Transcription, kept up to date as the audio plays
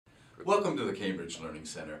Welcome to the Cambridge Learning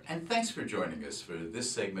Center, and thanks for joining us for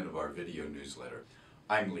this segment of our video newsletter.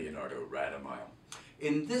 I'm Leonardo Radamile.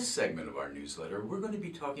 In this segment of our newsletter, we're going to be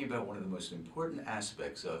talking about one of the most important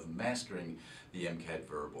aspects of mastering the MCAT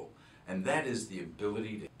verbal, and that is the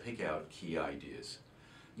ability to pick out key ideas.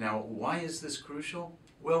 Now, why is this crucial?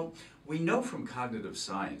 Well, we know from cognitive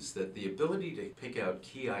science that the ability to pick out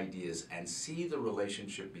key ideas and see the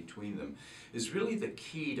relationship between them is really the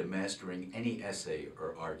key to mastering any essay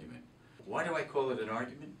or argument. Why do I call it an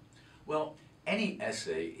argument? Well, any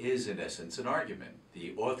essay is in essence an argument.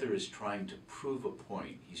 The author is trying to prove a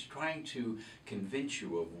point. He's trying to convince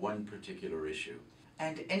you of one particular issue.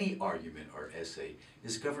 And any argument or essay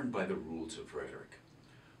is governed by the rules of rhetoric.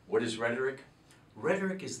 What is rhetoric?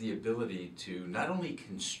 Rhetoric is the ability to not only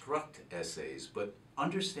construct essays, but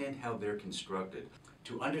understand how they're constructed,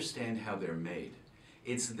 to understand how they're made.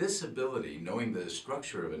 It's this ability, knowing the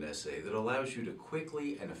structure of an essay, that allows you to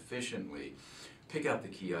quickly and efficiently pick out the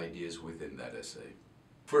key ideas within that essay.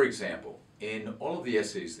 For example, in all of the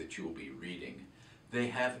essays that you'll be reading, they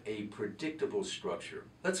have a predictable structure.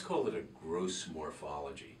 Let's call it a gross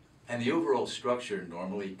morphology. And the overall structure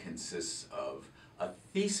normally consists of a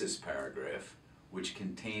thesis paragraph, which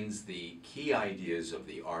contains the key ideas of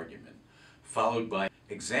the argument, followed by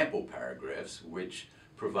example paragraphs, which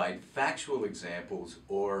provide factual examples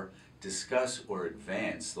or discuss or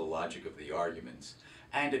advance the logic of the arguments,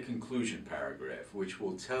 and a conclusion paragraph, which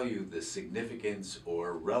will tell you the significance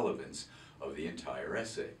or relevance of the entire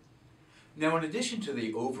essay. Now, in addition to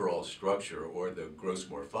the overall structure or the gross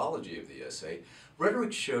morphology of the essay,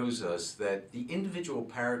 rhetoric shows us that the individual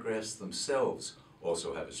paragraphs themselves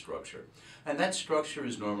also have a structure, and that structure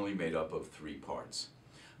is normally made up of three parts.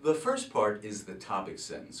 The first part is the topic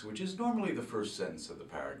sentence, which is normally the first sentence of the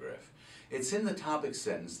paragraph. It's in the topic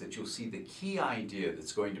sentence that you'll see the key idea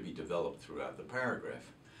that's going to be developed throughout the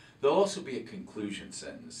paragraph. There'll also be a conclusion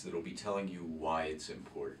sentence that'll be telling you why it's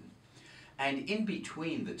important. And in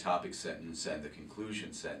between the topic sentence and the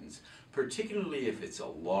conclusion sentence, particularly if it's a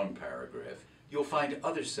long paragraph, you'll find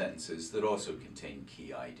other sentences that also contain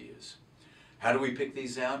key ideas. How do we pick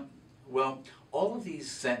these out? Well, all of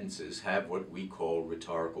these sentences have what we call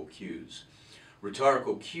rhetorical cues.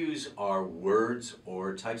 Rhetorical cues are words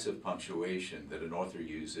or types of punctuation that an author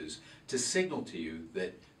uses to signal to you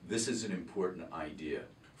that this is an important idea.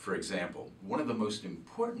 For example, one of the most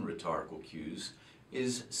important rhetorical cues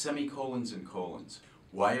is semicolons and colons.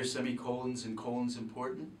 Why are semicolons and colons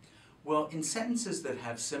important? Well, in sentences that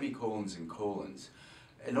have semicolons and colons,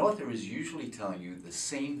 an author is usually telling you the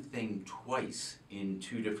same thing twice in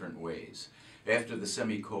two different ways. After the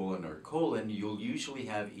semicolon or colon, you'll usually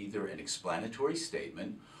have either an explanatory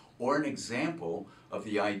statement or an example of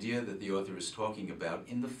the idea that the author is talking about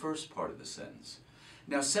in the first part of the sentence.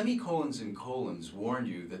 Now, semicolons and colons warn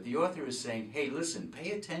you that the author is saying, hey, listen,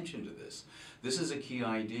 pay attention to this. This is a key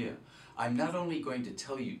idea. I'm not only going to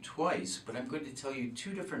tell you twice, but I'm going to tell you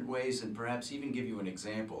two different ways and perhaps even give you an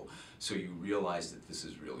example so you realize that this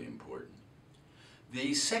is really important.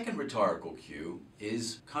 The second rhetorical cue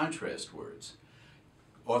is contrast words.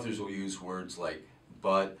 Authors will use words like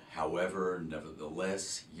but, however,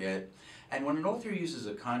 nevertheless, yet. And when an author uses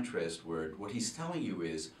a contrast word, what he's telling you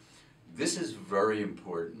is, this is very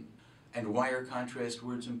important. And why are contrast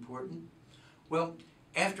words important? Well,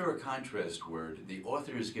 after a contrast word, the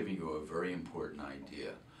author is giving you a very important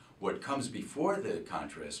idea. What comes before the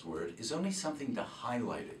contrast word is only something to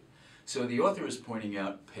highlight it. So the author is pointing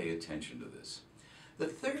out, pay attention to this. The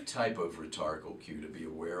third type of rhetorical cue to be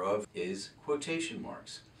aware of is quotation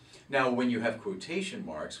marks. Now, when you have quotation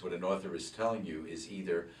marks, what an author is telling you is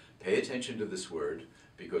either pay attention to this word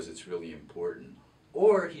because it's really important,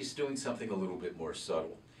 or he's doing something a little bit more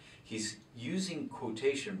subtle. He's using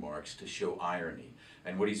quotation marks to show irony,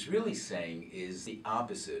 and what he's really saying is the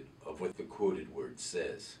opposite of what the quoted word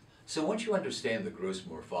says. So once you understand the gross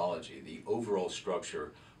morphology, the overall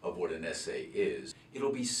structure of what an essay is,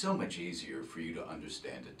 it'll be so much easier for you to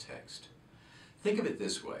understand a text. Think of it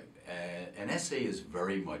this way. An essay is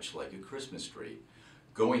very much like a Christmas tree.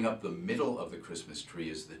 Going up the middle of the Christmas tree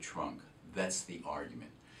is the trunk. That's the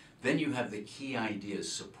argument. Then you have the key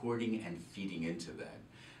ideas supporting and feeding into that.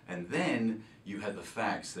 And then you have the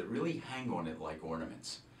facts that really hang on it like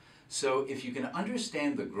ornaments. So if you can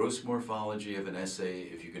understand the gross morphology of an essay,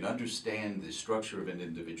 if you can understand the structure of an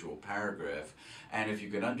individual paragraph, and if you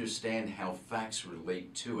can understand how facts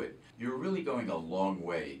relate to it, you're really going a long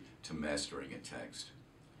way to mastering a text.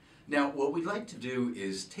 Now, what we'd like to do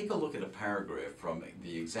is take a look at a paragraph from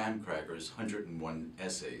the Exam Cracker's 101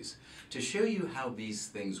 Essays to show you how these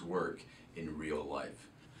things work in real life.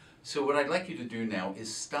 So what I'd like you to do now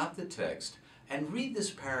is stop the text and read this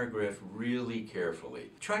paragraph really carefully.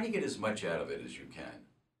 Try to get as much out of it as you can.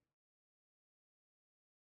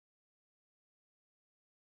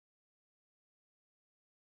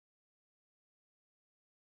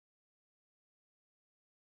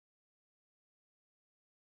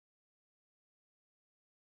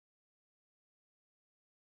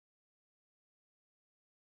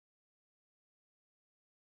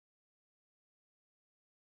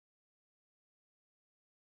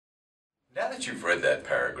 Now that you've read that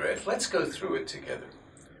paragraph, let's go through it together.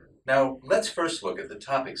 Now, let's first look at the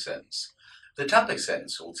topic sentence. The topic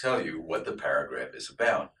sentence will tell you what the paragraph is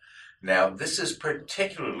about. Now, this is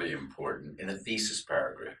particularly important in a thesis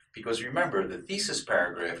paragraph because remember, the thesis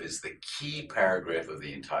paragraph is the key paragraph of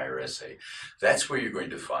the entire essay. That's where you're going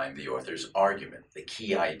to find the author's argument, the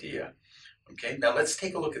key idea. Okay, now let's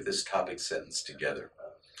take a look at this topic sentence together.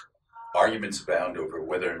 Arguments abound over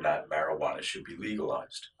whether or not marijuana should be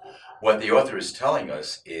legalized. What the author is telling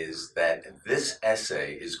us is that this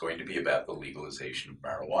essay is going to be about the legalization of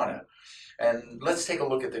marijuana. And let's take a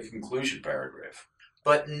look at the conclusion paragraph.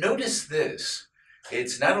 But notice this.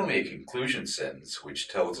 It's not only a conclusion sentence, which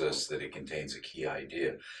tells us that it contains a key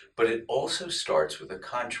idea, but it also starts with a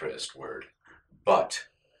contrast word, but.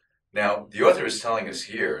 Now, the author is telling us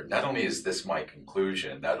here, not only is this my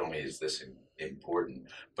conclusion, not only is this important,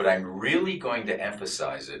 but I'm really going to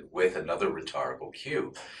emphasize it with another rhetorical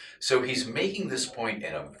cue. So he's making this point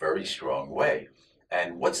in a very strong way.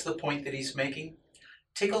 And what's the point that he's making?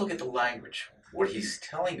 Take a look at the language. What he's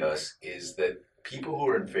telling us is that people who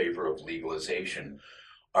are in favor of legalization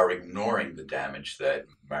are ignoring the damage that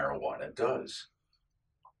marijuana does.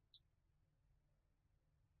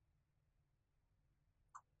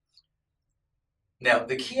 Now,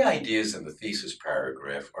 the key ideas in the thesis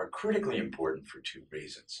paragraph are critically important for two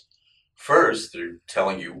reasons. First, they're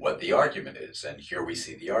telling you what the argument is, and here we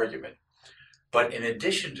see the argument. But in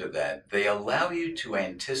addition to that, they allow you to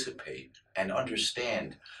anticipate and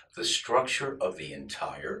understand the structure of the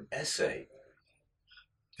entire essay.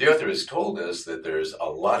 The author has told us that there's a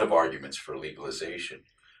lot of arguments for legalization,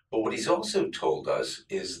 but what he's also told us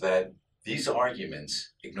is that these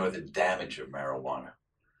arguments ignore the damage of marijuana.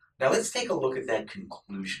 Now let's take a look at that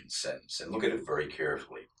conclusion sentence and look at it very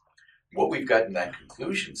carefully. What we've got in that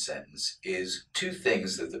conclusion sentence is two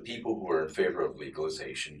things that the people who are in favor of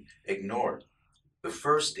legalization ignore. The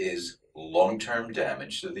first is long-term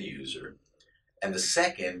damage to the user, and the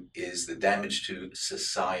second is the damage to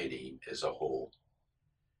society as a whole.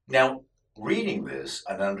 Now, reading this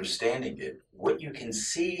and understanding it, what you can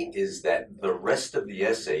see is that the rest of the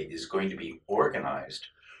essay is going to be organized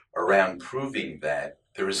around proving that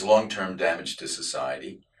there is long-term damage to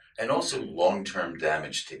society and also long-term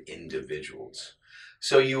damage to individuals.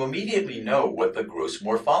 So you immediately know what the gross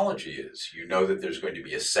morphology is. You know that there's going to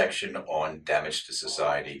be a section on damage to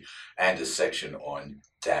society and a section on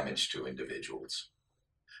damage to individuals.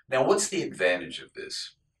 Now, what's the advantage of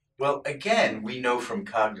this? Well, again, we know from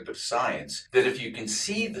cognitive science that if you can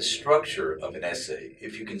see the structure of an essay,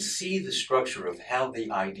 if you can see the structure of how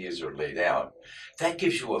the ideas are laid out, that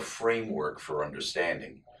gives you a framework for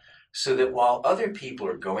understanding. So that while other people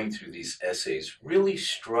are going through these essays really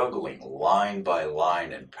struggling line by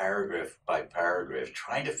line and paragraph by paragraph,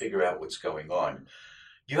 trying to figure out what's going on,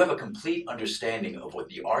 you have a complete understanding of what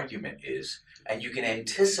the argument is, and you can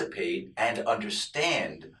anticipate and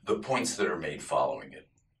understand the points that are made following it.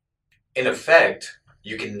 In effect,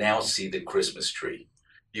 you can now see the Christmas tree.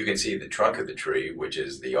 You can see the trunk of the tree, which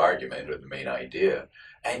is the argument or the main idea,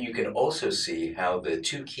 and you can also see how the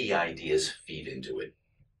two key ideas feed into it.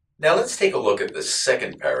 Now let's take a look at the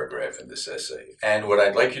second paragraph in this essay. And what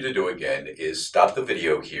I'd like you to do again is stop the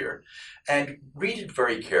video here and read it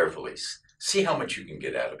very carefully. See how much you can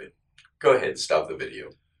get out of it. Go ahead, stop the video.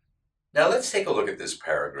 Now let's take a look at this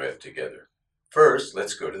paragraph together. First,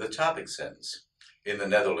 let's go to the topic sentence. In the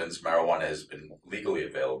Netherlands, marijuana has been legally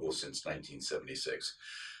available since 1976.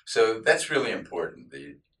 So that's really important.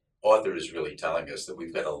 The author is really telling us that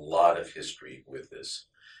we've got a lot of history with this.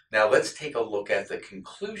 Now let's take a look at the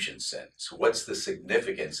conclusion sentence. What's the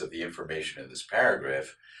significance of the information in this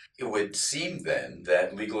paragraph? It would seem then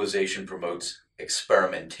that legalization promotes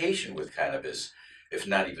experimentation with cannabis, if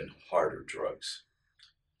not even harder drugs.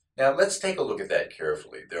 Now let's take a look at that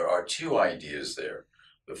carefully. There are two ideas there.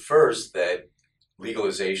 The first, that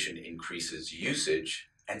legalization increases usage,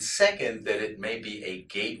 and second, that it may be a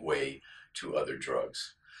gateway to other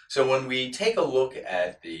drugs. So when we take a look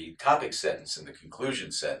at the topic sentence and the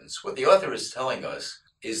conclusion sentence, what the author is telling us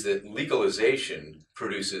is that legalization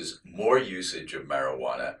produces more usage of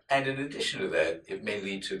marijuana, and in addition to that, it may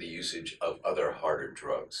lead to the usage of other harder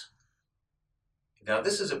drugs. Now,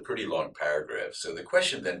 this is a pretty long paragraph, so the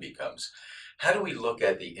question then becomes, how do we look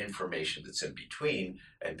at the information that's in between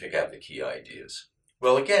and pick out the key ideas?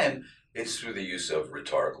 Well, again, it's through the use of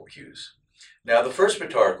rhetorical cues. Now, the first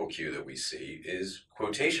rhetorical cue that we see is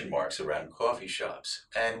quotation marks around coffee shops.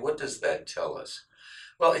 And what does that tell us?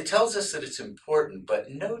 Well, it tells us that it's important,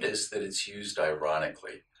 but notice that it's used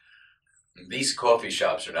ironically. These coffee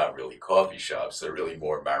shops are not really coffee shops, they're really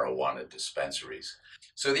more marijuana dispensaries.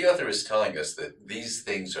 So the author is telling us that these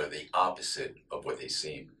things are the opposite of what they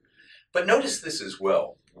seem. But notice this as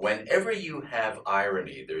well. Whenever you have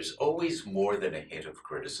irony, there's always more than a hint of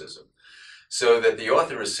criticism. So that the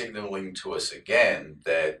author is signaling to us again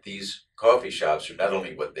that these coffee shops are not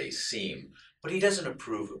only what they seem, but he doesn't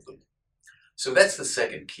approve of them. So that's the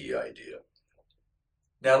second key idea.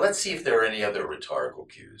 Now let's see if there are any other rhetorical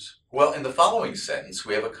cues. Well, in the following sentence,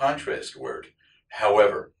 we have a contrast word,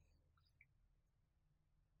 however.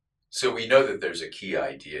 So we know that there's a key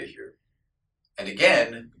idea here. And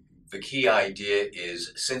again, the key idea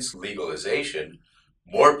is since legalization,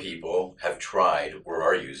 more people have tried or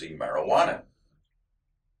are using marijuana.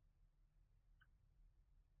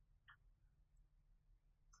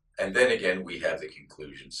 And then again, we have the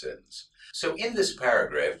conclusion sentence. So in this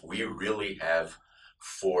paragraph, we really have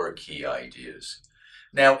 4 key ideas.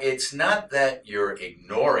 Now, it's not that you're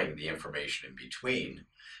ignoring the information in between,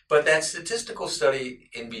 but that statistical study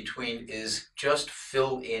in between is just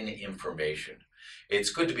fill-in information. It's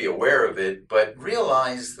good to be aware of it, but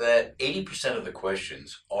realize that 80% of the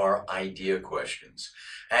questions are idea questions.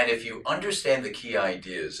 And if you understand the key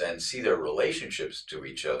ideas and see their relationships to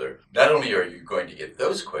each other, not only are you going to get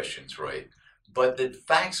those questions right, but the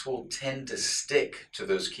facts will tend to stick to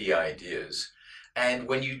those key ideas. And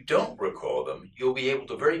when you don't recall them, you'll be able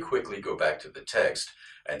to very quickly go back to the text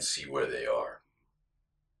and see where they are.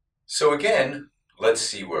 So again, let's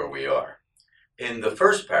see where we are. In the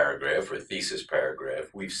first paragraph, or thesis paragraph,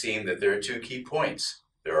 we've seen that there are 2 key points.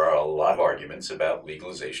 There are a lot of arguments about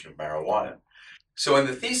legalization of marijuana. So in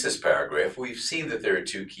the thesis paragraph, we've seen that there are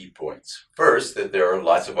 2 key points. First, that there are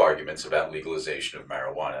lots of arguments about legalization of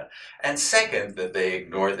marijuana. And second, that they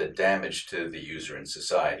ignore the damage to the user and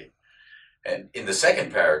society. And in the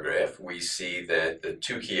second paragraph, we see that the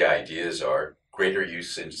 2 key ideas are greater use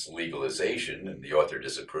since legalization, and the author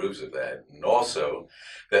disapproves of that, and also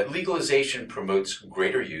that legalization promotes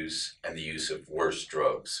greater use and the use of worse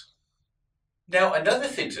drugs. Now, another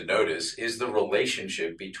thing to notice is the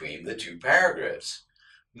relationship between the 2 paragraphs.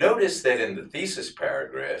 Notice that in the thesis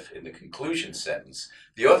paragraph, in the conclusion sentence,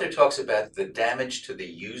 the author talks about the damage to the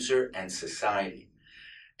user and society.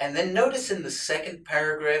 And then notice in the second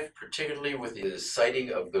paragraph, particularly with the citing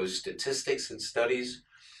of those statistics and studies,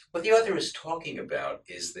 what the author is talking about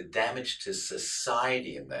is the damage to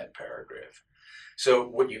society in that paragraph. So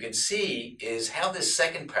what you can see is how this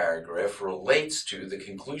second paragraph relates to the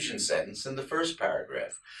conclusion sentence in the first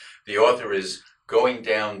paragraph. The author is going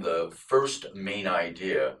down the first main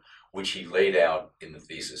idea, which he laid out in the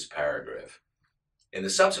thesis paragraph. In the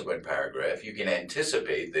subsequent paragraph, you can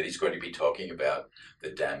anticipate that he's going to be talking about the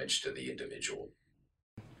damage to the individual.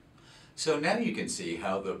 So now you can see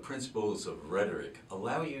how the principles of rhetoric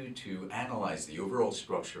allow you to analyze the overall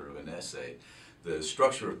structure of an essay, the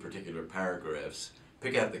structure of particular paragraphs,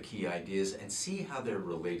 pick out the key ideas, and see how they're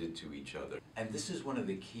related to each other. And this is one of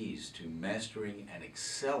the keys to mastering and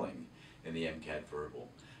excelling in the MCAT verbal.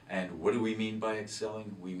 And what do we mean by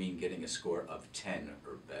excelling? We mean getting a score of 10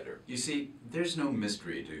 or better. You see, there's no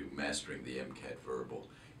mystery to mastering the MCAT verbal.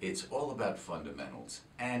 It's all about fundamentals.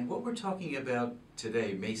 And what we're talking about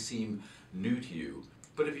today may seem new to you,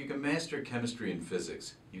 but if you can master chemistry and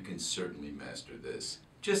physics, you can certainly master this.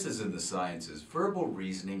 Just as in the sciences, verbal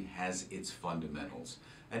reasoning has its fundamentals.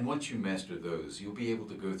 And once you master those, you'll be able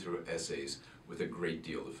to go through essays with a great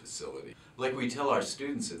deal of facility. Like we tell our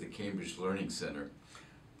students at the Cambridge Learning Center,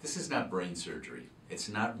 this is not brain surgery. It's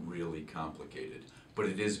not really complicated, but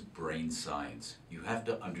it is brain science. You have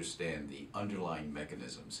to understand the underlying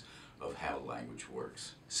mechanisms of how language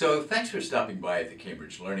works. So thanks for stopping by at the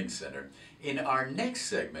Cambridge Learning Center. In our next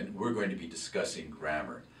segment, we're going to be discussing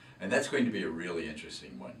grammar, and that's going to be a really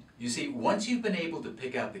interesting one. You see, once you've been able to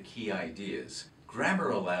pick out the key ideas, grammar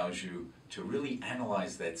allows you to really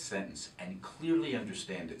analyze that sentence and clearly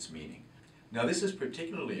understand its meaning. Now this is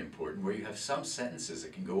particularly important where you have some sentences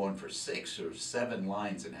that can go on for 6 or 7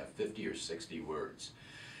 lines and have 50 or 60 words.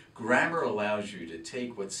 Grammar allows you to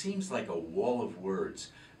take what seems like a wall of words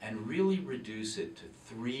and really reduce it to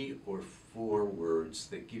 3 or 4 words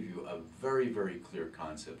that give you a very, very clear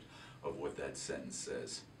concept of what that sentence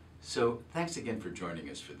says. So thanks again for joining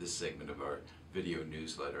us for this segment of our video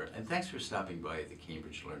newsletter, and thanks for stopping by at the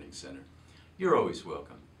Cambridge Learning Center. You're always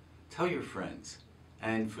welcome. Tell your friends.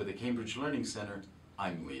 And for the Cambridge Learning Center,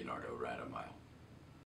 I'm Leonardo Radamile.